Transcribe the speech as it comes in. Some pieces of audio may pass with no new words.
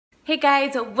Hey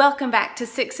guys, welcome back to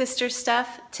Six Sisters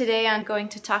Stuff. Today I'm going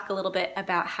to talk a little bit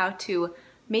about how to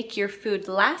make your food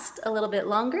last a little bit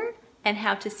longer and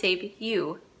how to save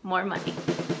you more money.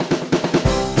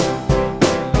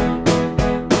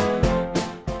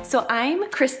 So I'm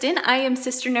Kristen. I am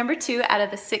sister number 2 out of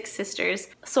the 6 sisters.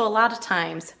 So a lot of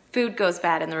times food goes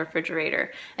bad in the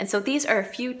refrigerator. And so these are a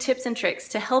few tips and tricks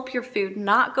to help your food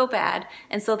not go bad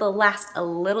and so they'll last a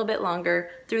little bit longer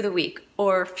through the week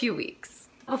or few weeks.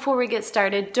 Before we get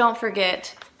started, don't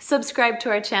forget, subscribe to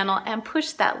our channel and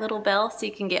push that little bell so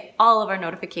you can get all of our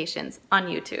notifications on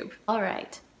YouTube. All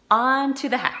right, on to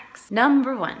the hacks.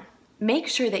 Number 1, make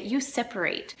sure that you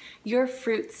separate your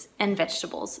fruits and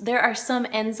vegetables. There are some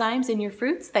enzymes in your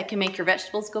fruits that can make your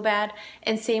vegetables go bad,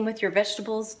 and same with your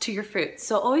vegetables to your fruits.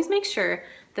 So always make sure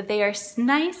that they are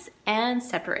nice and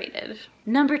separated.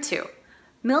 Number 2,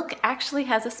 milk actually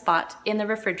has a spot in the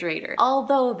refrigerator.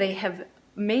 Although they have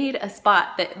made a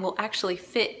spot that will actually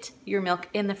fit your milk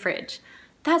in the fridge,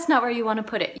 that's not where you want to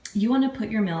put it. You want to put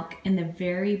your milk in the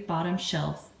very bottom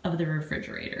shelf of the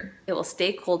refrigerator. It will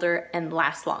stay colder and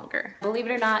last longer. Believe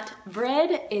it or not,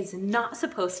 bread is not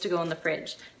supposed to go in the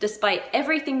fridge. Despite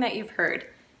everything that you've heard,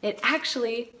 it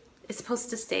actually is supposed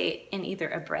to stay in either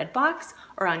a bread box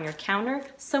or on your counter,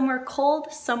 somewhere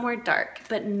cold, somewhere dark,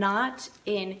 but not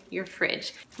in your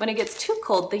fridge. When it gets too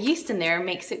cold, the yeast in there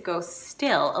makes it go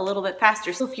stale a little bit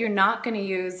faster. So if you're not gonna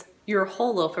use your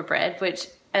whole loaf of bread, which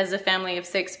as a family of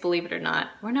 6, believe it or not,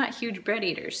 we're not huge bread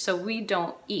eaters, so we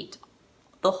don't eat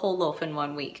the whole loaf in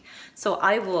 1 week. So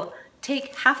I will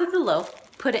take half of the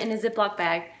loaf, put it in a Ziploc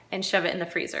bag, and shove it in the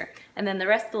freezer. And then the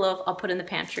rest of the loaf I'll put in the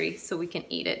pantry so we can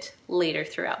eat it later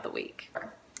throughout the week.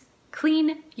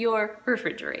 Clean your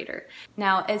refrigerator.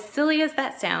 Now, as silly as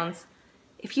that sounds,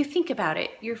 if you think about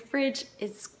it, your fridge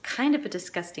is kind of a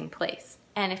disgusting place.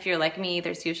 And if you're like me,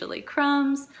 there's usually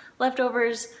crumbs,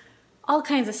 leftovers, all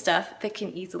kinds of stuff that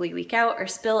can easily leak out or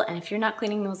spill, and if you're not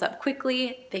cleaning those up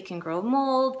quickly, they can grow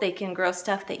mold, they can grow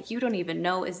stuff that you don't even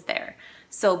know is there.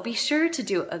 So be sure to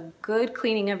do a good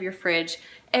cleaning of your fridge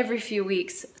every few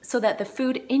weeks so that the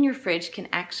food in your fridge can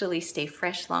actually stay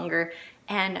fresh longer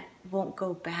and won't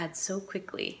go bad so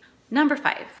quickly. Number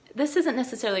 5, this isn't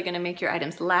necessarily going to make your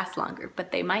items last longer,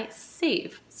 but they might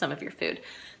save some of your food.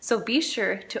 So be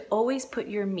sure to always put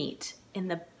your meat in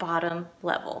the bottom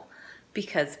level.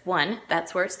 Because 1,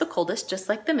 that's where it's the coldest, just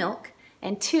like the milk.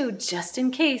 And 2, just in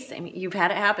case, I mean, you've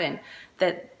had it happen,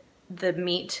 that the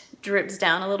meat drips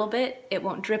down a little bit, it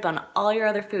won't drip on all your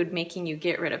other food, making you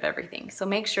get rid of everything. So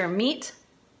make sure meat,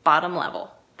 bottom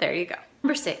level. There you go.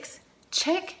 Number 6,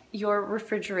 check your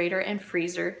refrigerator and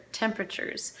freezer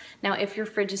temperatures. Now, if your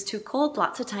fridge is too cold,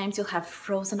 lots of times you'll have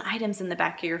frozen items in the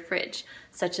back of your fridge,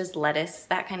 such as lettuce,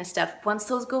 that kind of stuff. Once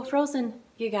those go frozen,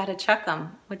 you gotta chuck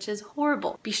them, which is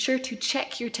horrible. Be sure to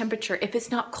check your temperature. If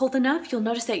it's not cold enough, you'll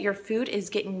notice that your food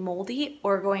is getting moldy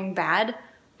or going bad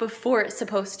before it's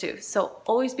supposed to. So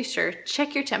always be sure,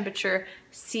 check your temperature,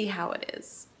 see how it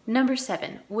is. Number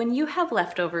 7, when you have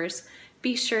leftovers,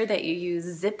 be sure that you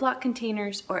use Ziploc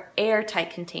containers or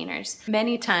airtight containers.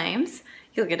 Many times,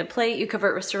 you'll get a plate, you cover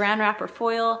it with saran wrap or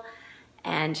foil,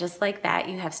 and just like that,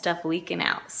 you have stuff leaking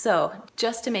out. So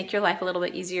just to make your life a little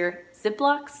bit easier,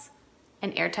 Ziplocs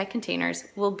and airtight containers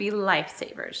will be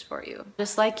lifesavers for you.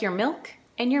 Just like your milk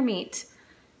and your meat,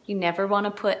 you never want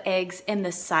to put eggs in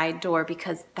the side door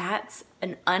because that's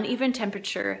an uneven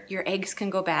temperature. Your eggs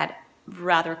can go bad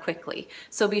rather quickly.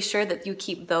 So be sure that you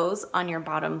keep those on your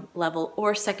bottom level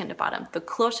or second to bottom. The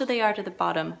closer they are to the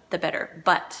bottom, the better,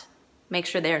 but make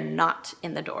sure they're not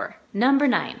in the door. Number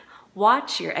 9,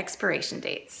 watch your expiration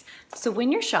dates. So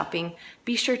when you're shopping,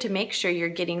 be sure to make sure you're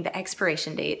getting the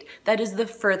expiration date that is the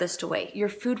furthest away. Your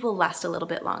food will last a little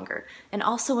bit longer. And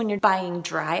also when you're buying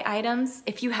dry items,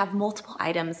 if you have multiple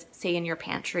items, say in your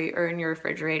pantry or in your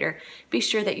refrigerator, be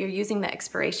sure that you're using the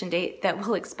expiration date that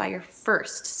will expire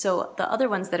first. So the other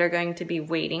ones that are going to be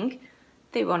waiting,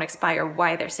 they won't expire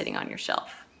while they're sitting on your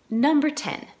shelf. Number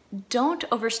 10, don't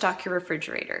overstock your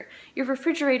refrigerator. Your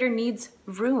refrigerator needs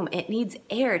room, it needs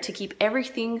air to keep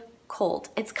everything cold.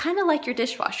 It's kind of like your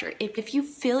dishwasher. If you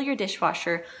fill your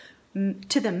dishwasher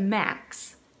to the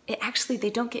max, they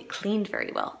don't get cleaned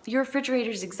very well. Your refrigerator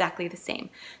is exactly the same.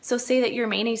 So say that your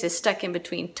mayonnaise is stuck in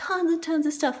between tons and tons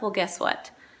of stuff, well guess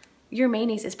what? Your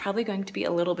mayonnaise is probably going to be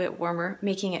a little bit warmer,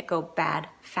 making it go bad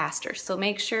faster. So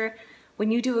make sure when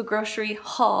you do a grocery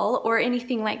haul or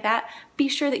anything like that, be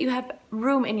sure that you have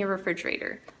room in your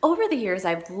refrigerator. Over the years,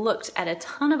 I've looked at a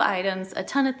ton of items, a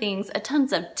ton of things, a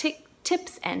tons of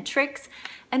tips and tricks,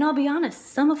 and I'll be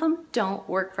honest, some of them don't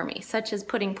work for me, such as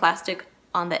putting plastic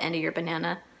on the end of your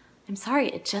banana. I'm sorry,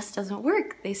 it just doesn't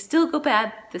work. They still go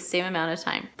bad the same amount of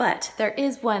time. But there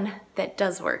is one that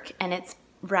does work, and it's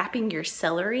wrapping your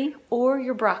celery or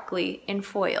your broccoli in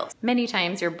foil. Many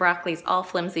times your broccoli's all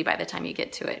flimsy by the time you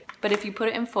get to it. But if you put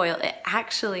it in foil, it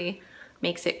actually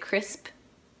makes it crisp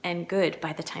and good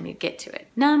by the time you get to it.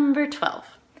 Number 12.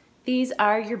 These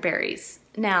are your berries.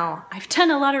 Now, I've done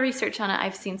a lot of research on it.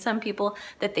 I've seen some people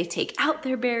that they take out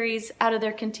their berries out of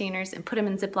their containers and put them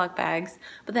in Ziploc bags.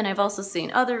 But then I've also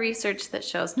seen other research that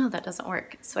shows, no, that doesn't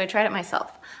work. So I tried it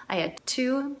myself. I had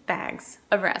 2 bags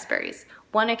of raspberries.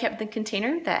 One I kept in the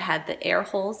container that had the air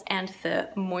holes and the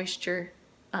moisture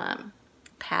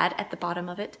pad at the bottom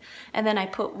of it. And then I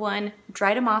put one,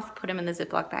 dried them off, put them in the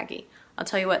Ziploc baggie. I'll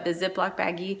tell you what, the Ziploc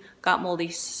baggie got moldy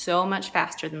so much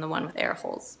faster than the one with air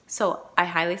holes. So I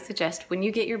highly suggest when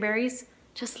you get your berries,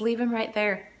 just leave them right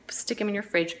there. Stick them in your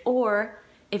fridge. Or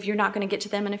if you're not gonna get to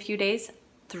them in a few days,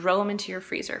 throw them into your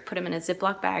freezer. Put them in a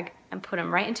Ziploc bag and put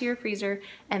them right into your freezer.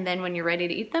 And then when you're ready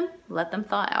to eat them, let them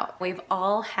thaw out. We've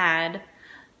all had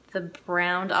the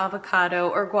browned avocado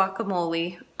or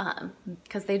guacamole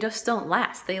because they just don't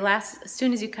last. They last as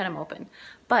soon as you cut them open.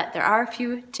 But there are a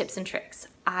few tips and tricks.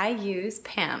 I use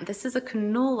Pam. This is a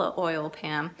canola oil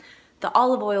Pam. The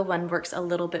olive oil one works a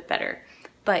little bit better.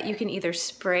 But you can either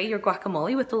spray your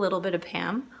guacamole with a little bit of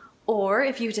Pam, or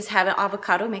if you just have an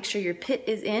avocado, make sure your pit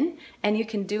is in, and you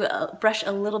can brush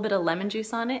a little bit of lemon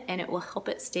juice on it, and it will help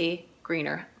it stay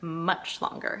greener much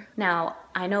longer. Now,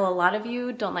 I know a lot of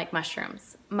you don't like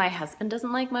mushrooms. My husband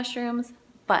doesn't like mushrooms,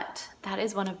 but that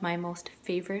is one of my most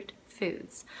favorite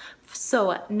foods.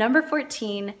 So number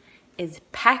 14 is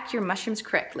pack your mushrooms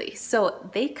correctly. So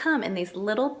they come in these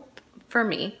little, for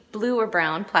me, blue or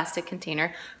brown plastic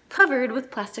container covered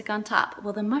with plastic on top.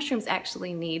 Well, the mushrooms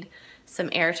actually need some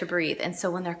air to breathe. And so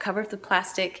when they're covered with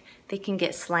plastic, they can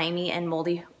get slimy and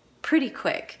moldy pretty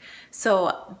quick.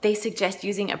 So they suggest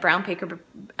using a brown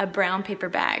paper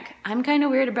bag. I'm kind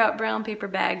of weird about brown paper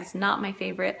bags, not my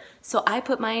favorite. So I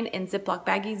put mine in Ziploc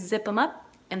baggies, zip them up,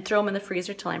 and throw them in the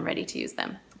freezer till I'm ready to use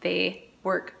them. They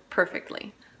work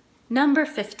perfectly. Number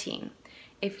 15.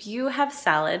 If you have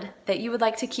salad that you would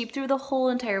like to keep through the whole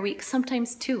entire week,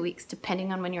 sometimes 2 weeks,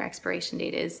 depending on when your expiration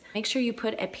date is, make sure you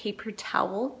put a paper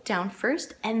towel down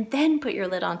first and then put your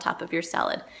lid on top of your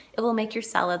salad. It will make your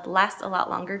salad last a lot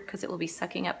longer because it will be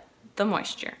sucking up the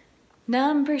moisture.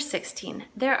 Number 16.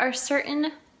 There are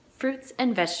certain fruits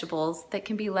and vegetables that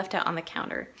can be left out on the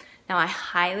counter. Now, I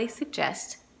highly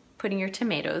suggest putting your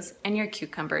tomatoes and your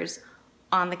cucumbers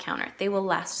on the counter. They will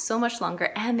last so much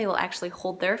longer, and they will actually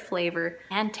hold their flavor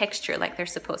and texture like they're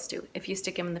supposed to. If you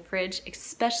stick them in the fridge,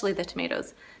 especially the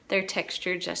tomatoes, their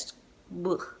texture just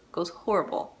goes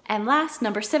horrible. And last,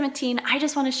 number 17, I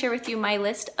just want to share with you my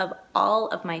list of all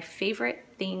of my favorite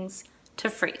things to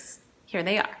freeze. Here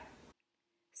they are.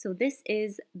 So this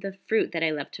is the fruit that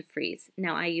I love to freeze.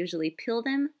 Now I usually peel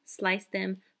them, slice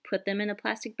them, put them in a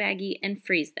plastic baggie, and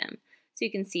freeze them. So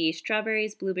you can see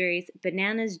strawberries, blueberries,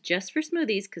 bananas just for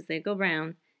smoothies because they go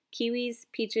brown, kiwis,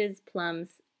 peaches,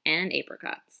 plums, and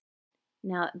apricots.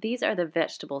 Now these are the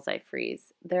vegetables I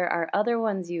freeze. There are other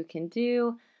ones you can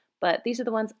do, but these are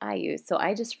the ones I use. So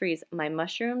I just freeze my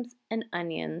mushrooms and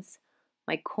onions,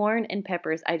 my corn and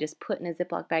peppers I just put in a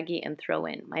Ziploc baggie and throw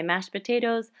in. My mashed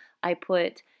potatoes I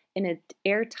put in an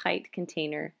airtight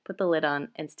container, put the lid on,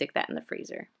 and stick that in the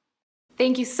freezer.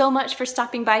 Thank you so much for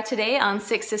stopping by today on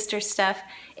Six Sisters Stuff.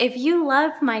 If you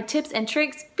love my tips and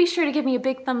tricks, be sure to give me a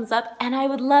big thumbs up, and I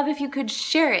would love if you could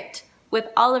share it with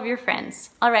all of your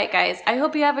friends. All right, guys, I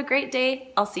hope you have a great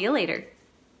day. I'll see you later.